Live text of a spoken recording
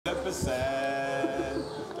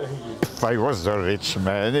If I was a rich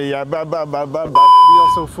man, yeah, We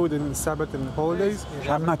also food in Sabbath and holidays.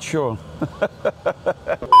 I'm not sure.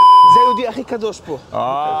 זה יהודי הכי קדוש פה. No.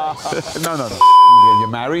 You're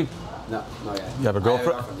married? No, not yet. You have a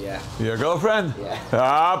girlfriend? Yeah. Your girlfriend? Yeah.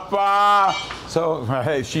 Appa! So,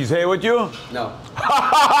 hey, she's here with you? No.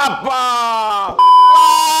 Appa!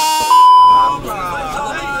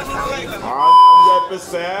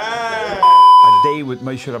 100%! A day with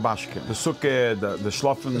Moshe Rubashkin. The sukkah, the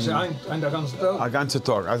shlofen. der ganze Tag. A ganze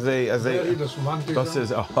Tag. As they, das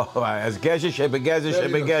ist, as Geshe, Shebe Geshe,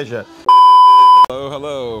 Shebe Geshe.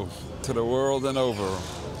 Hello to the world and over.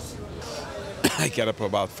 I get up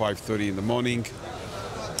about 5:30 in the morning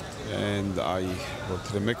and I go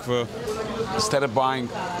to the mikveh. Instead of buying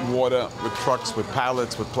water with trucks, with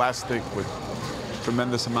pallets, with plastic, with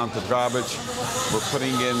tremendous amount of garbage, we're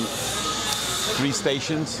putting in 3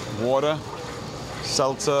 stations: water,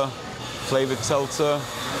 seltzer, flavored seltzer,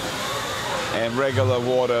 and regular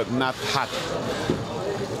water, not hot,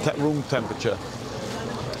 room temperature.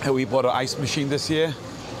 And we bought an ice machine this year,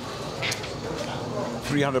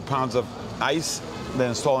 300 pounds of ice. They're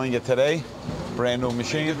installing it today, brand new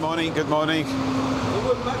machine. Good morning, good morning.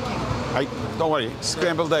 Don't worry,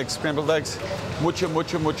 scrambled eggs. Mucha.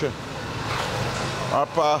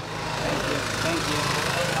 Up. Thank you.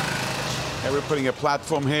 And we're putting a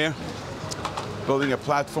platform here, building a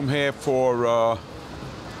platform here for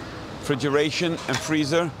refrigeration and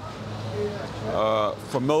freezer,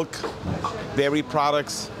 for milk, dairy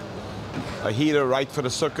products, a heater right for the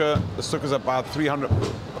sukkah. The sukkah is about 300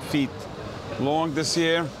 feet long this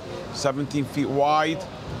year, 17 feet wide.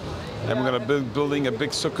 And we're going to be building a big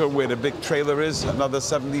sukkah where the big trailer is, another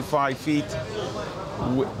 75 feet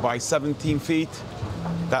by 17 feet.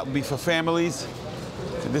 That will be for families.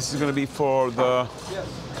 And this is going to be for the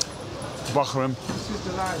Bachrim.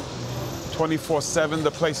 24/7,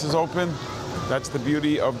 the place is open. That's the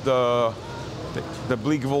beauty of the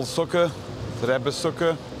Bleakville Sukkah, the Rebbe's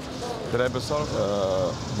Sukkah. The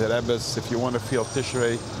Rebbe's, if you want to feel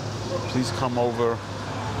Tishrei, please come over.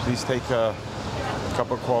 Please take a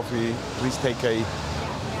cup of coffee. Please take a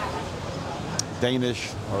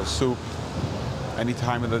Danish or a soup any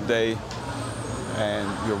time of the day. And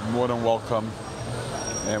you're more than welcome.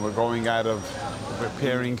 And we're going out of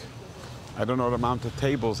repairing, I don't know the amount of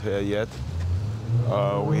tables here yet.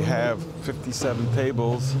 We have 57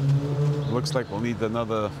 tables. Looks like we'll need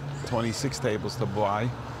another 26 tables to buy.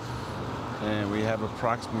 And we have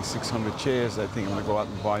approximately 600 chairs. I think I'm gonna go out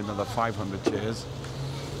and buy another 500 chairs.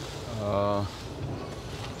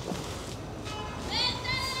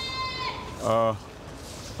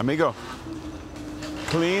 Amigo,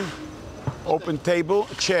 clean, open table,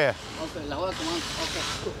 chair. Okay, la voy a tomar.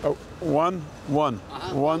 Okay. One,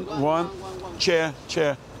 chair.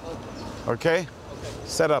 Okay?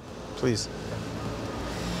 Set up, please.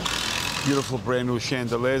 Beautiful brand new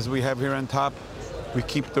chandeliers we have here on top. We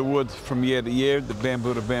keep the wood from year to year, the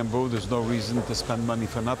bamboo to bamboo. There's no reason to spend money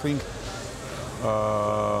for nothing.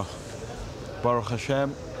 Baruch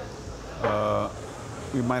Hashem.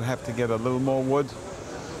 We might have to get a little more wood.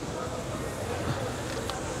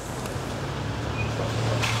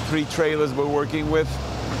 3 trailers we're working with.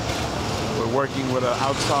 We're working with an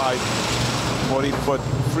outside 40-foot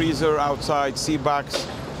freezer outside, sea box.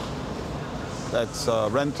 That's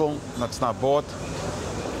rental, that's not bought.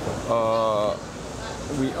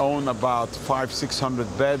 We own about 500-600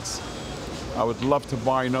 beds. I would love to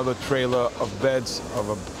buy another trailer of beds of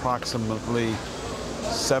approximately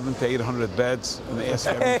 700 to 800 beds. And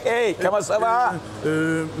Hey, comment ça va?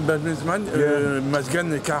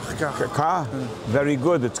 Car? Very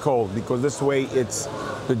good, it's called, because this way it's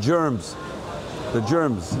the germs.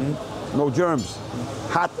 No germs.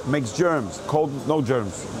 Hot makes germs, cold, no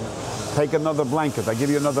germs. Take another blanket, I give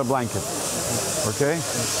you another blanket. Okay?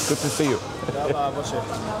 Good to see you.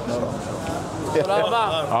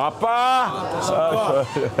 Appa!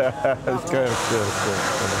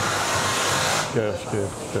 Good.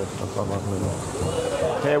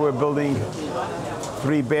 Here we're building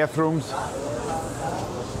 3 bathrooms.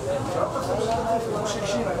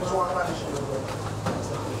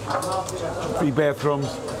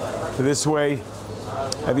 This way,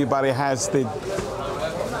 everybody has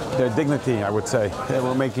their dignity, I would say. Here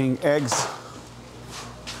we're making eggs.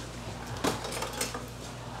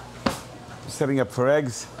 Setting up for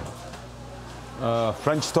eggs.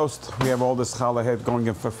 French toast. We have all this challah head going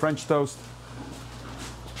in for French toast.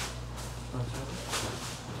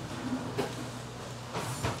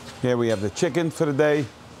 Here we have the chicken for the day.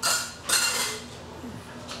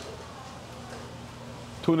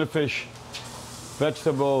 Tuna fish,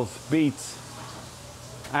 vegetables, beets,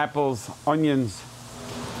 apples, onions.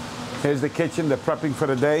 Here's the kitchen. They're prepping for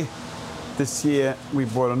the day. This year we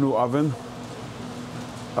bought a new oven.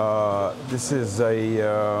 This is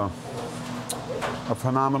a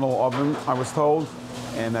phenomenal oven, I was told,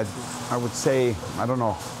 and I would say, I don't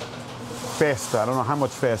know, faster. I don't know how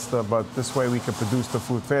much faster, but this way we can produce the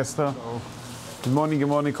food faster. Good morning,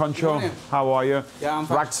 Concho. Good morning. How are you? Yeah, I'm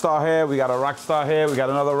fine. Rock star here. We got a rock star here. We got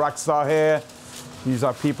another rock star here. These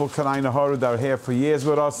are people, Kanai Naharu, that are here for years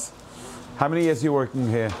with us. How many years are you working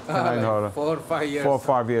here? Like 4 or 5 years. 4 or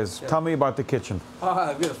 5 years. Yeah. Tell me about the kitchen.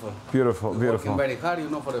 Beautiful. Beautiful, beautiful. Working very hard, you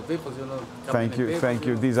know, for the people, you know. Thank you, thank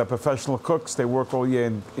you. These are professional cooks. They work all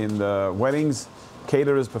year in weddings,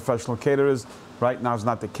 caterers, professional caterers. Right now it's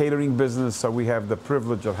not the catering business, so we have the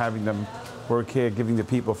privilege of having them work here, giving the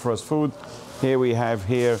people fresh food. Here we have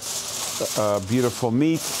beautiful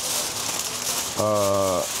meat.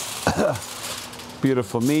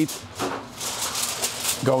 Beautiful meat.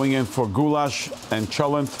 Going in for goulash and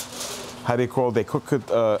cholent. How do you call it? They cook it,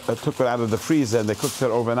 took it out of the freezer and they cooked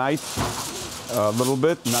it overnight a little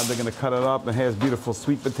bit. Now they're going to cut it up. And here's beautiful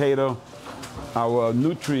sweet potato. Our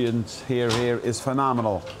nutrients here is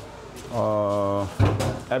phenomenal.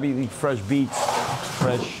 Everything fresh beets,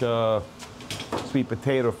 fresh sweet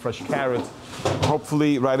potato, fresh carrots.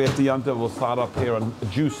 Hopefully, right after Yontif, we'll start up here on a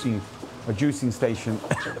juicing station.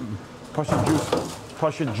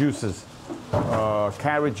 Pasha juices,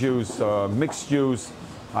 carrot juice, mixed juice.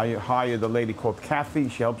 I hired a lady called Kathy.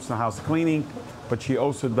 She helps in the house cleaning, but she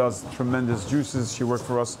also does tremendous juices. She worked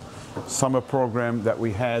for us summer program that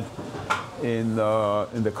we had in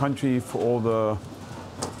the country for all the,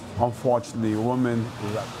 unfortunately, women.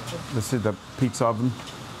 This is the pizza oven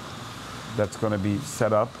that's going to be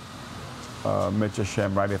set up. Mitzvah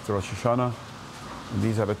Shem right after Rosh Hashanah. And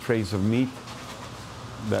these are the trays of meat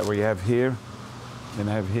that we have here and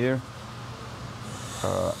have here.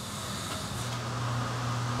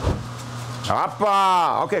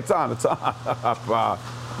 Appa! Okay, it's on. Appa.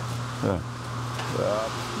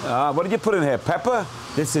 What did you put in here? Pepper?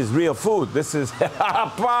 This is real food. This is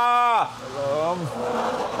Appa!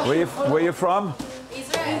 Where you from?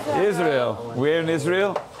 Israel. Where in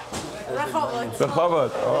Israel?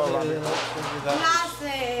 Rehovot.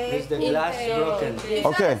 Is the glass broken?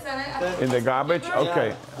 Okay. In the garbage?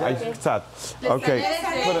 Okay. Okay.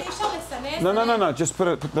 No. Just put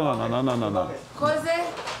it. No.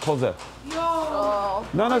 Pose it. No,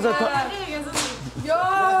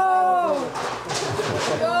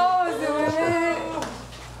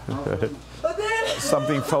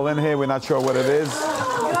 something fell in here. We're not sure what it is.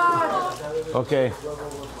 Okay.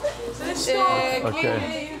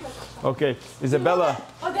 Okay, Isabella.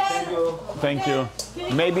 Thank you.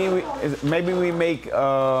 Maybe we make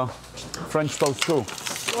French toast too.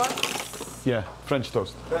 What? Yeah, French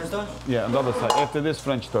toast. French toast? Yeah, on the other side. After this,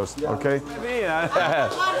 French toast. Yeah. Okay.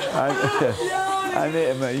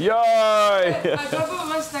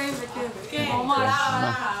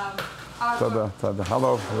 תודה.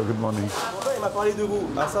 Hello. Good morning. Il m'a parlé de vous.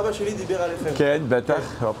 הסבא שלי דיבר עליכם. כן,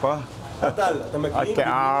 בטח. הופה. טל, אתה מכיר?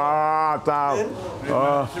 טל.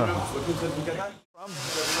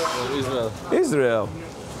 Israel.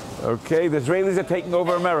 Okay, the Israelis are taking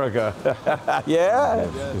over America. Yeah?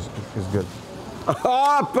 It's good.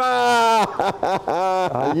 Hoppa!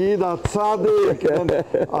 Ayida Tzadik, and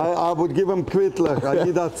I would give him Kvitler.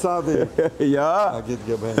 Ayida Tzadik. Yeah? I get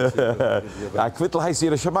Geben. Kvitler heißt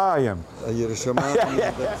Yerushalayim.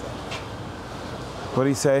 Yerushalayim. What do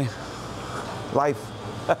you say? Life.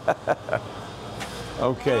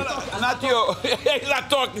 Okay. Not you. He's not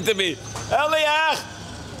talking to me. Eliach!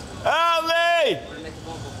 Eli!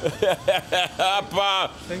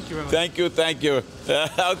 Thank you very much. Thank you.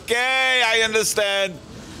 Okay, I understand.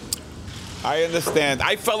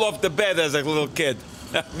 I fell off the bed as a little kid.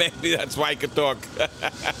 Maybe that's why I could talk.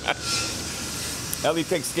 Ellie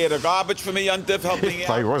takes care of garbage for me, Yontif, helping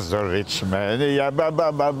out. I was a rich man.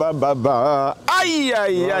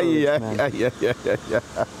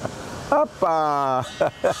 Appa.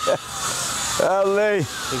 Ellie.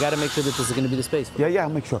 We got to make sure that this is going to be the space. Yeah, I'll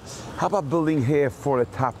make sure. How about building here for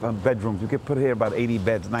the top bedrooms? You could put here about 80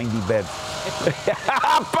 beds, 90 beds.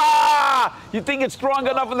 Appa! You think it's strong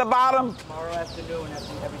enough in the bottom? Tomorrow afternoon,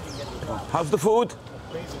 everything gets done. How's the food?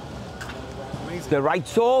 The right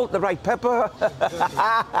salt, the right pepper.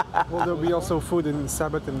 Will there be also food in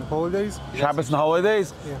Sabbath and holidays? Shabbos and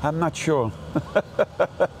holidays? Yeah. I'm not sure.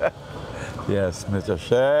 Yes, Mr.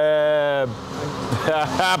 Shem.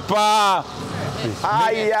 Appa.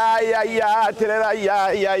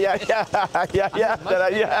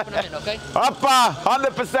 Appa,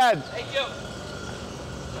 100%. Thank you.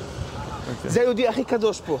 Okay. זה היהודי הכי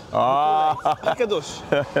קדוש פה. הכי קדוש.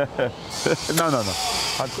 No.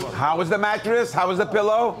 How was the mattress? How was the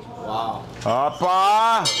pillow? Wow.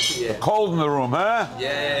 Appa! Yeah. Cold in the room, huh?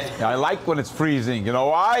 Yeah. I like when it's freezing. You know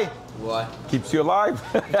why? Why? Keeps you alive.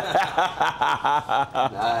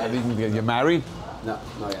 Nice. You married? No,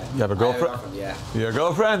 not yet. You have a girlfriend? Yeah. Your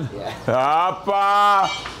girlfriend? Yeah. Appa!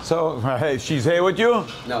 So, hey, she's here with you?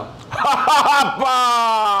 No.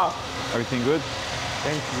 Appa! Everything good?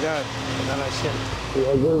 Thank you, God.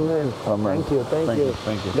 You're a good man. Amen. Thank you.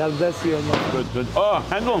 Thank you. God bless you. Good. Oh,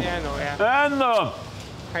 Handel. Yeah, I know, yeah. Handel!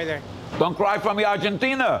 Hi there. Don't cry from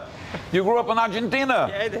Argentina. You grew up in Argentina.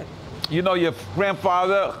 Yeah, I did. You know your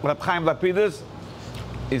grandfather, Reb Chaim Lapidus,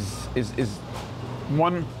 is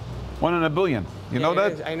one in a billion. You know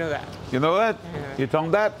that? I know that. You know that? Yeah. You tell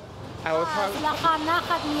him that? I will talk. הצלחה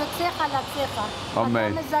נחת מיוצאך לפסיך.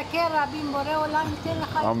 אמן. אתה מזכה רבים, בורא עולם ייתן לך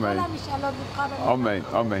את אמן. כל המשאלות בך.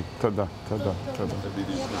 Amen. Tada.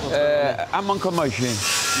 I'm Uncle Moshe.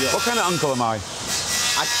 What kind of uncle am I?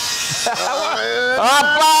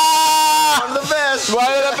 Appa! I'm the best. One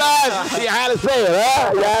of the best. You had to say it,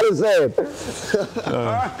 huh? You had to say it.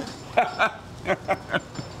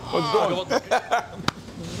 What's going on?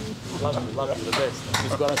 Love you, the best.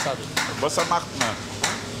 He's got us happy. Was macht man?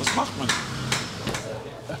 Was macht man?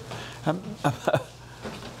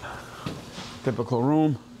 Typical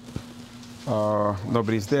room.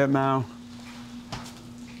 Nobody's there now.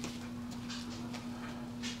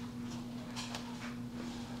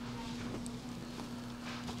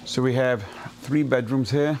 So we have 3 bedrooms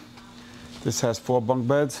here. This has 4 bunk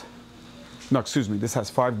beds. No, excuse me, this has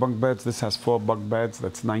 5 bunk beds. This has 4 bunk beds.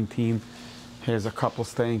 That's 19. Here's a couple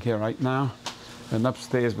staying here right now. And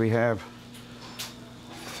upstairs we have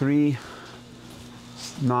 3,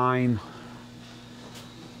 9,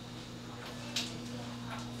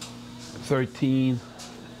 13,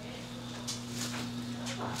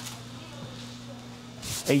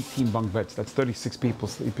 18 bunk beds. That's 36 people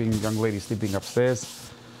sleeping, young ladies sleeping upstairs.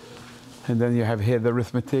 And then you have here the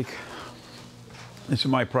arithmetic. This is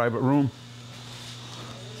my private room.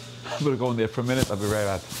 I'm gonna go in there for a minute. I'll be right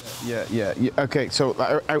out. Yeah. Okay, so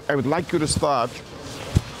I would like you to start.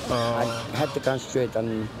 I had to concentrate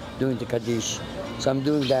on doing the Kaddish. So I'm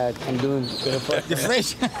doing that. I'm doing the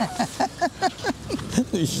Fresh.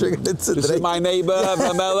 This is my neighbor,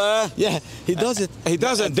 Ramella. Yeah, he does it. He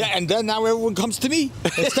does it. And then now everyone comes to me.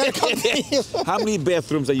 Instead of coming to you. How many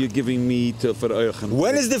bathrooms are you giving me for Eugen?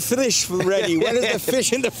 When is the fish ready? When is the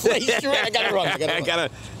fish in the fridge? I gotta run.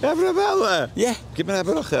 Ramella. Yeah. Give me a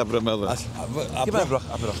bracha, Ramella. Give me a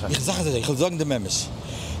bracha. Ich sage sagen the memes.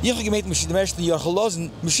 Ich habe gemeint, de meeste jaar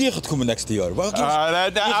gelassen, Mashiach gaat komen next year.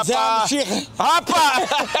 Appa!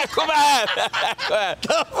 Come on!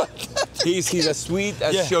 He's as sweet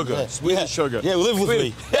as sugar. Yeah, sweet as sugar. Yeah, live with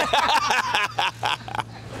me.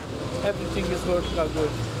 Everything is working out good.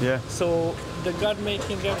 Yeah. So the God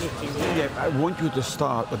making everything. Yeah, I want you to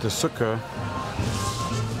start with the sukkah.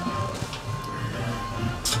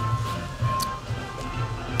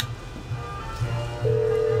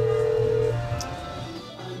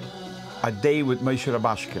 A day with Moshe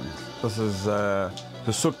Rubashkin. This is the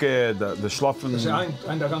sukkah, the schlafen. Das ist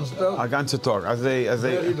der ganze Tag. A ganze Tag.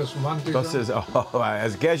 Das ist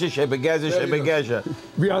as Geshe.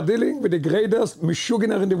 We are dealing with the greatest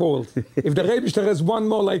Meshuggah in the world. If the Rebbe has one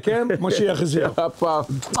more like him, Mashiach is here.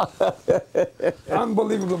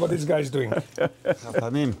 Unbelievable what this guy is doing.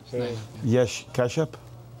 Yes, ketchup?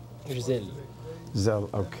 Zel,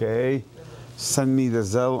 okay. Send me the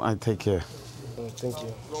Zel, I take care. Thank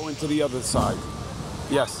you. Go into the other side.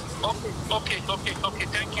 Yes. Okay, thank you.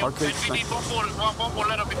 Okay, and we need one more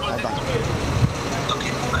letter because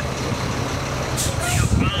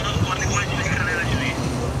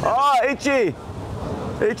Oh,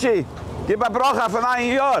 Itchy. Gib a bracha von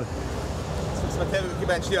einem Jahr.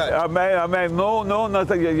 Amen. No,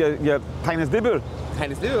 kleines Dibber.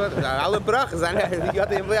 Kleines Dibber, alle brachen zijn die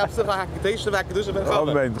had in op zich getesten weg dus ben gaan.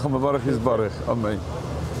 Amen. Kom maar baruch is baruch. Amen.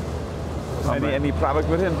 Any product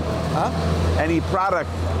with him? Huh? Any product?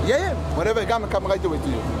 Yeah. Whatever, come right away to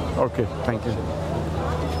you. Okay, thank you.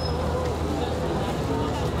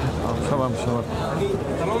 Shalom.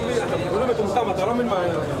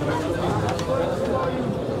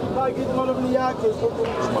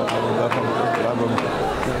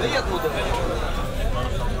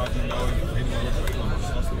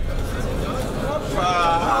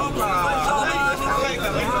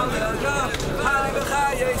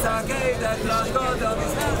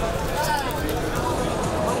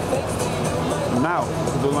 Now,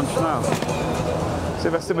 do lunch now.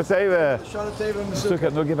 Sivas, Sukha,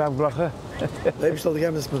 no give out bracha. Lebst soll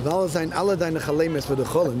geben, dass wir alle sein, alle deine Chalemes für die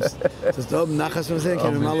Cholems. Das ist da oben nachher schon sehen,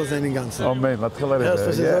 können wir alle sein den ganzen. Oh man, wat gelukkig. Ja, dat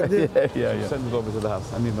is ook dit. Ja. Send it over to the house.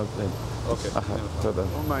 I need not in. Okay.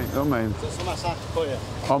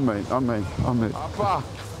 Oh man. Oh man. Papa.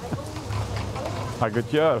 I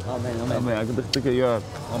got jaar. Amen. I got een dikke jaar.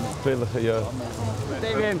 Vele jaar.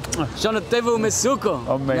 Schon ein Tevo mit Suko.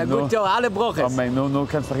 Ja gut, ja, alle Broches. Amen. No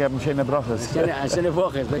kannst du geben schöne Broches. Schöne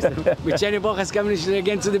Broches. Mit schöne Broches kann man nicht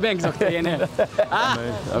gehen zu der Bank, sagt der jene.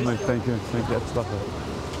 Amen. Thank you. That's better.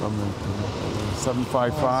 Amen.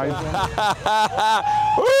 755.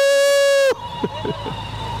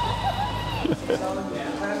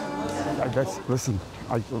 Guys, listen.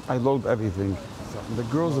 I load everything. The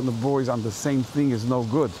girls and the boys on the same thing is no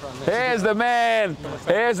good. Here's the man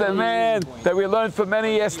that we learned for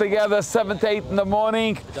many years together, 7 to 8 in the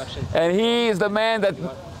morning. And he is the man that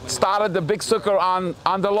started the big sukkah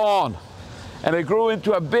on the lawn. And it grew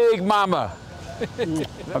into a big mama.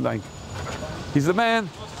 He's the man.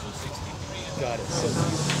 Got it.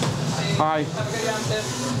 Hi.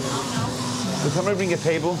 Did somebody bring a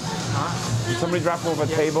table? Did somebody drop over a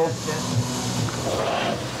table?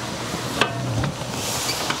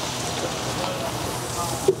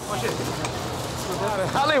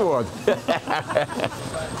 Hollywood.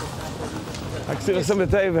 Ik zie er zo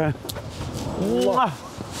meteen.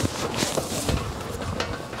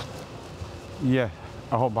 Yeah,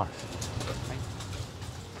 a whole box.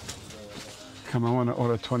 Come on, I want to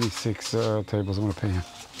order 26 tables. I want to pay him.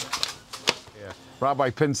 Yeah. Rabbi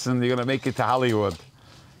Pinson, you're going to make it to Hollywood.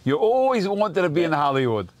 You always wanted to be in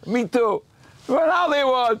Hollywood. Me too. We're in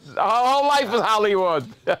Hollywood. Our whole life is Hollywood.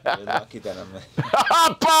 You're lucky that I'm...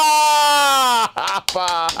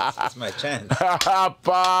 Appa! It's my chance.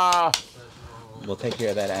 Appa! We'll take care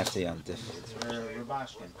of that after Yom Tif. It's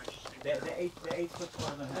Rubashkin. The 8-foot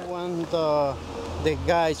one. And the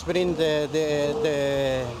guys bring the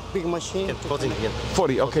big machine.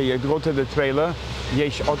 40, okay, you go to the trailer.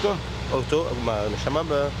 Yesh auto? Auto, maar neshama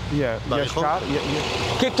yeah, yes, car.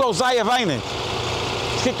 Kijk toch, zij je weinig.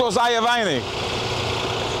 Kijk toch, zij je weinig.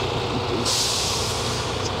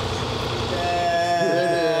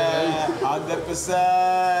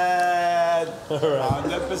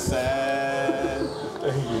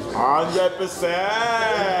 100%.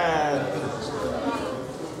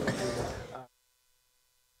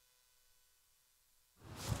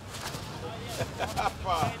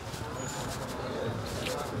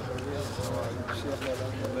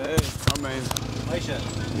 Amen. Moshe.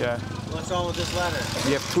 Yeah. What's wrong with this ladder?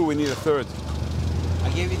 We have 2, we need a 3rd. I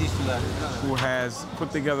gave you these 2 ladders. Who has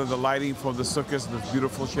put together the lighting for the sukkahs, the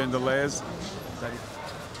beautiful chandeliers.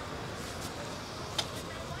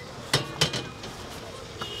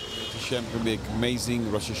 Hashem can make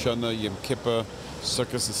amazing Rosh Hashanah, Yom Kippur,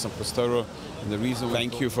 sukkahs and Simchas Torah. And the reason,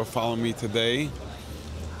 thank you for following me today.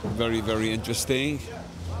 Very, very interesting.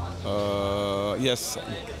 Yes,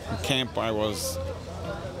 in camp I was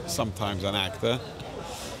sometimes an actor.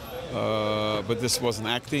 But this wasn't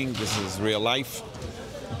acting, this is real life.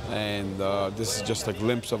 And this is just a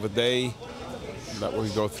glimpse of a day that we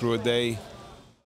go through a day.